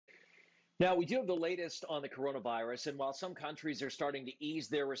Now, we do have the latest on the coronavirus, and while some countries are starting to ease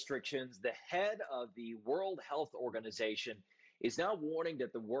their restrictions, the head of the World Health Organization is now warning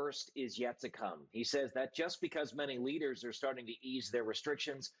that the worst is yet to come. He says that just because many leaders are starting to ease their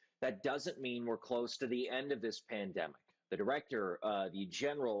restrictions, that doesn't mean we're close to the end of this pandemic. The director, the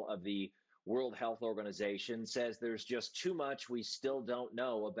general of the World Health Organization, says there's just too much we still don't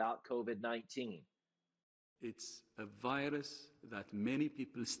know about COVID-19. It's a virus that many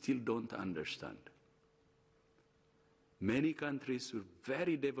people still don't understand. Many countries were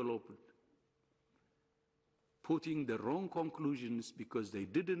very developed, putting the wrong conclusions because they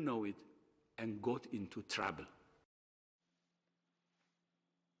didn't know it and got into trouble.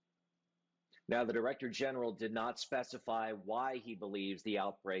 Now, the Director General did not specify why he believes the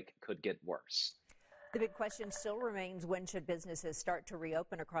outbreak could get worse. The big question still remains, when should businesses start to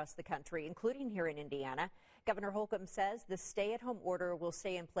reopen across the country, including here in Indiana? Governor Holcomb says the stay-at-home order will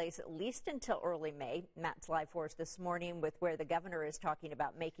stay in place at least until early May. Matt's live for us this morning with where the governor is talking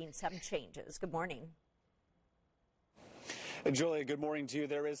about making some changes. Good morning. Julia, good morning to you.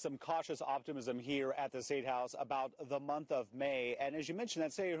 There is some cautious optimism here at the State House about the month of May. And as you mentioned,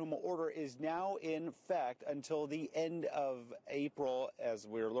 that stay-at-home order is now in effect until the end of April. As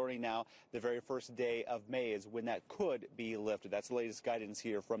we're learning now, the very first day of May is when that could be lifted. That's the latest guidance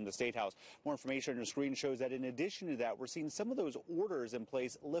here from the State House. More information on your screen shows that in addition to that, we're seeing some of those orders in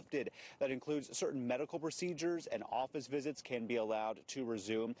place lifted. That includes certain medical procedures and office visits can be allowed to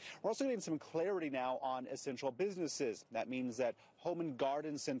resume. We're also getting some clarity now on essential businesses. That means that home and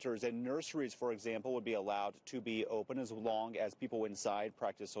garden centers and nurseries, for example, would be allowed to be open as long as people inside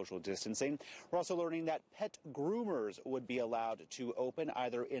practice social distancing. We're also learning that pet groomers would be allowed to open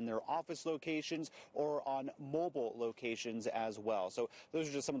either in their office locations or on mobile locations as well. So those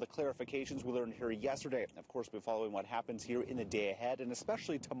are just some of the clarifications we learned here yesterday. Of course, we'll be following what happens here in the day ahead, and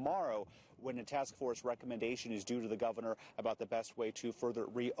especially tomorrow, when a task force recommendation is due to the governor about the best way to further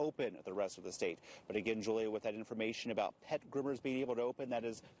reopen the rest of the state. But again, Julia, with that information about pet groomers being able to open, that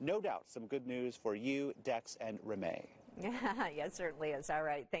is no doubt some good news for you, Dex, and Renee. Yeah, it certainly is. All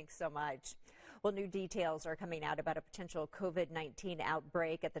right. Thanks so much. Well, new details are coming out about a potential COVID-19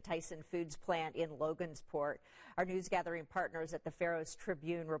 outbreak at the Tyson Foods plant in Logansport. Our news gathering partners at the Faros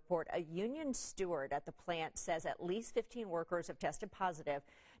Tribune report a union steward at the plant says at least 15 workers have tested positive.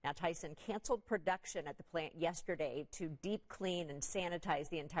 Now, Tyson canceled production at the plant yesterday to deep clean and sanitize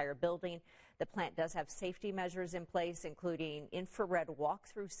the entire building. The plant does have safety measures in place, including infrared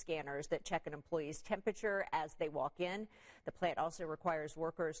walk-through scanners that check an employee's temperature as they walk in. The plant also requires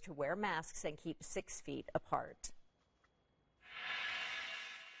workers to wear masks and keep 6 feet apart.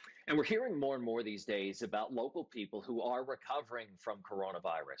 And we're hearing more and more these days about local people who are recovering from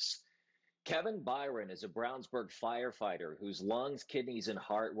coronavirus. Kevin Byron is a Brownsburg firefighter whose lungs, kidneys, and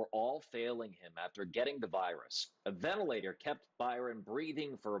heart were all failing him after getting the virus. A ventilator kept Byron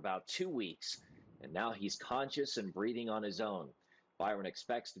breathing for about 2 weeks, and now he's conscious and breathing on his own. Byron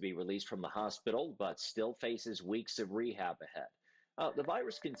expects to be released from the hospital, but still faces weeks of rehab ahead. The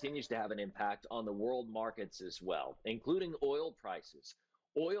virus continues to have an impact on the world markets as well, including oil prices.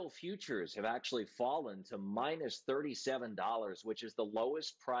 Oil futures have actually fallen to minus $37, which is the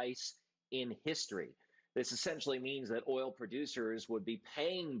lowest price in history. This essentially means that oil producers would be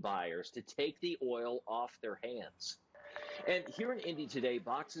paying buyers to take the oil off their hands. And here in Indy today,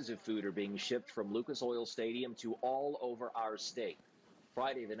 boxes of food are being shipped from Lucas Oil Stadium to all over our state.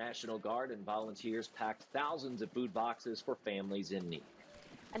 Friday, the National Guard and volunteers packed thousands of food boxes for families in need.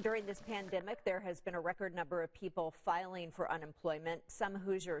 And during this pandemic, there has been a record number of people filing for unemployment. Some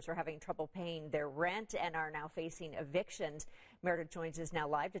Hoosiers are having trouble paying their rent and are now facing evictions. Meredith joins us now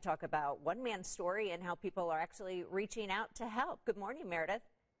live to talk about one man's story and how people are actually reaching out to help. Good morning, Meredith.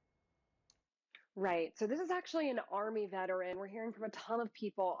 Right. So this is actually an Army veteran. We're hearing from a ton of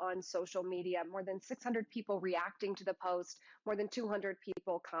people on social media, more than 600 people reacting to the post, more than 200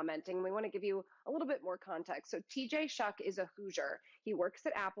 people commenting. We want to give you a little bit more context. So TJ Shuck is a Hoosier. He works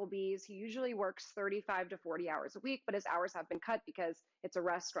at Applebee's. He usually works 35 to 40 hours a week, but his hours have been cut because it's a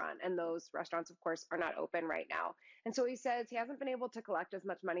restaurant, and those restaurants, of course, are not open right now. And so he says he hasn't been able to collect as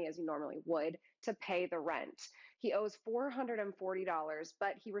much money as he normally would to pay the rent. He owes $440,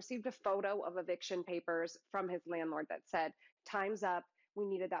 but he received a photo of eviction papers from his landlord that said, "Time's up. We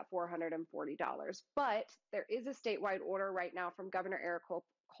needed that $440. But there is a statewide order right now from Governor Eric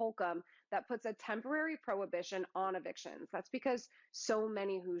Holcomb that puts a temporary prohibition on evictions. That's because so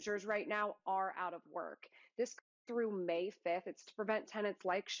many Hoosiers right now are out of work. This through May 5th. It's to prevent tenants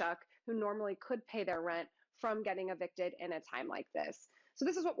like Shuck, who normally could pay their rent, from getting evicted in a time like this. So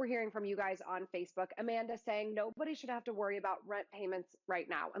this is what we're hearing from you guys on Facebook. Amanda saying nobody should have to worry about rent payments right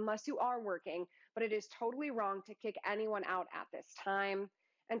now unless you are working, but it is totally wrong to kick anyone out at this time.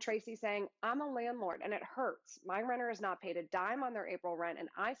 And Tracy saying, I'm a landlord and it hurts. My renter has not paid a dime on their April rent and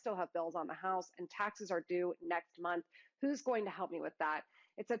I still have bills on the house and taxes are due next month. Who's going to help me with that?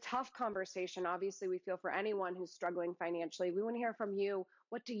 It's a tough conversation. Obviously, we feel for anyone who's struggling financially. We want to hear from you.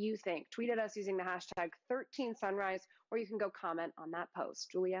 What do you think? Tweet at us using the hashtag 13sunrise, or you can go comment on that post.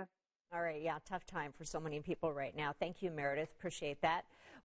 Julia? All right, yeah, tough time for so many people right now. Thank you, Meredith. Appreciate that.